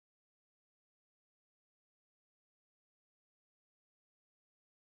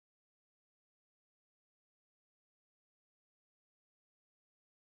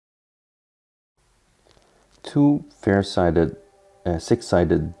two fair-sided,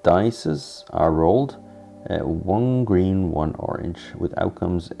 six-sided dice are rolled, one green, one orange, with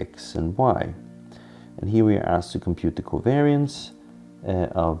outcomes X and Y. And here we are asked to compute the covariance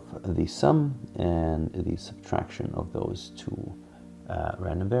of the sum and the subtraction of those two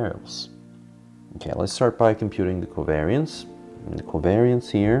random variables. Okay, let's start by computing the covariance. And the covariance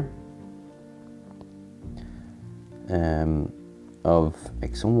here of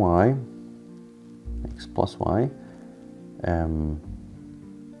X and Y, X plus Y,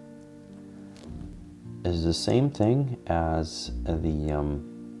 is the same thing as the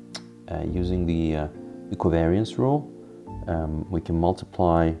using the covariance rule. We can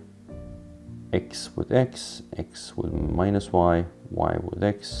multiply X with X, X with minus Y, Y with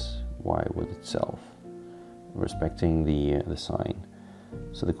X, Y with itself, respecting the sign.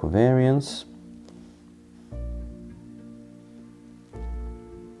 So the covariance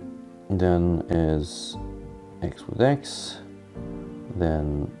then is X with X,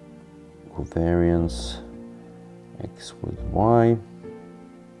 then covariance X with Y,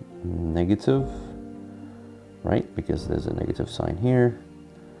 negative, right, because there's a negative sign here,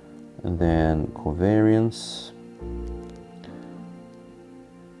 and then covariance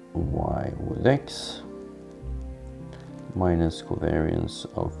Y with X minus covariance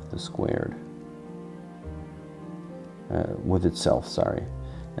of the squared with itself, sorry.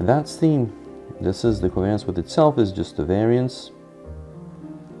 And that's this is the covariance with itself is just the variance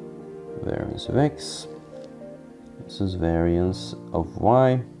of X. This is variance of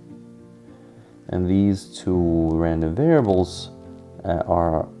Y. And these two random variables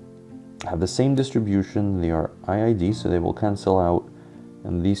have the same distribution. They are IID, so they will cancel out.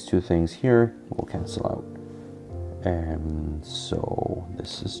 And these two things here will cancel out. And so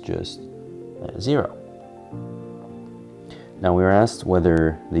this is just 0. Now we're asked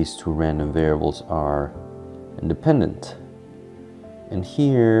whether these two random variables are independent. And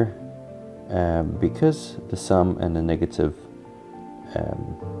here, because the sum and the negative,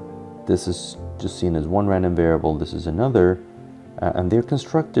 this is just seen as one random variable, this is another, and they're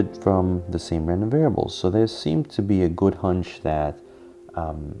constructed from the same random variables. So there seemed to be a good hunch that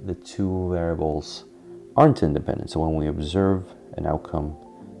the two variables aren't independent. So when we observe an outcome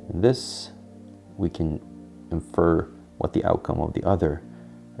in this, we can infer what the outcome of the other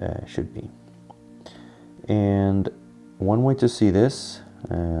should be. And one way to see this,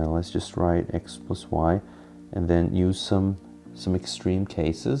 let's just write X plus Y and then use some extreme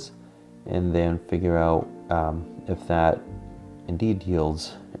cases and then figure out if that indeed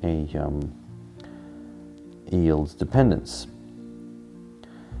yields dependence.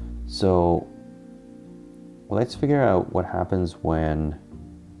 So let's figure out what happens when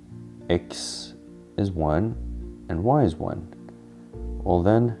X is 1 and Y is 1. Well,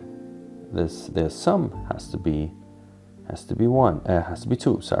 then the sum has to be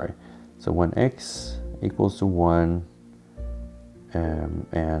 2, sorry. So when X equals to 1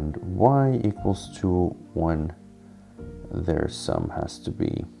 and Y equals to 1, their sum has to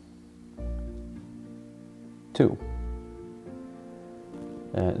be 2.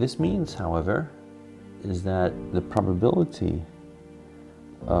 This means, however, is that the probability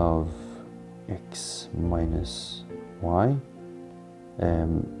of X minus Y,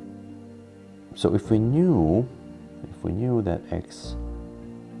 so if we knew that X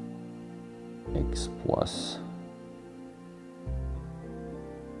plus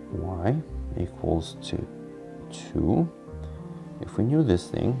Y equals to 2, if we knew this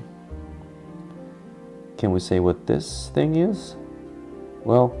thing, can we say what this thing is?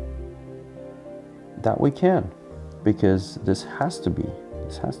 Well, that we can, because this has to be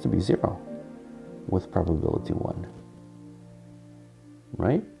 0 with probability 1,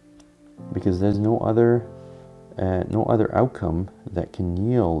 right? Because there's no other outcome that can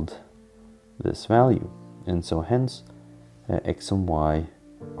yield this value, and so hence X and Y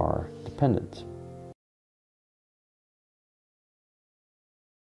are dependent.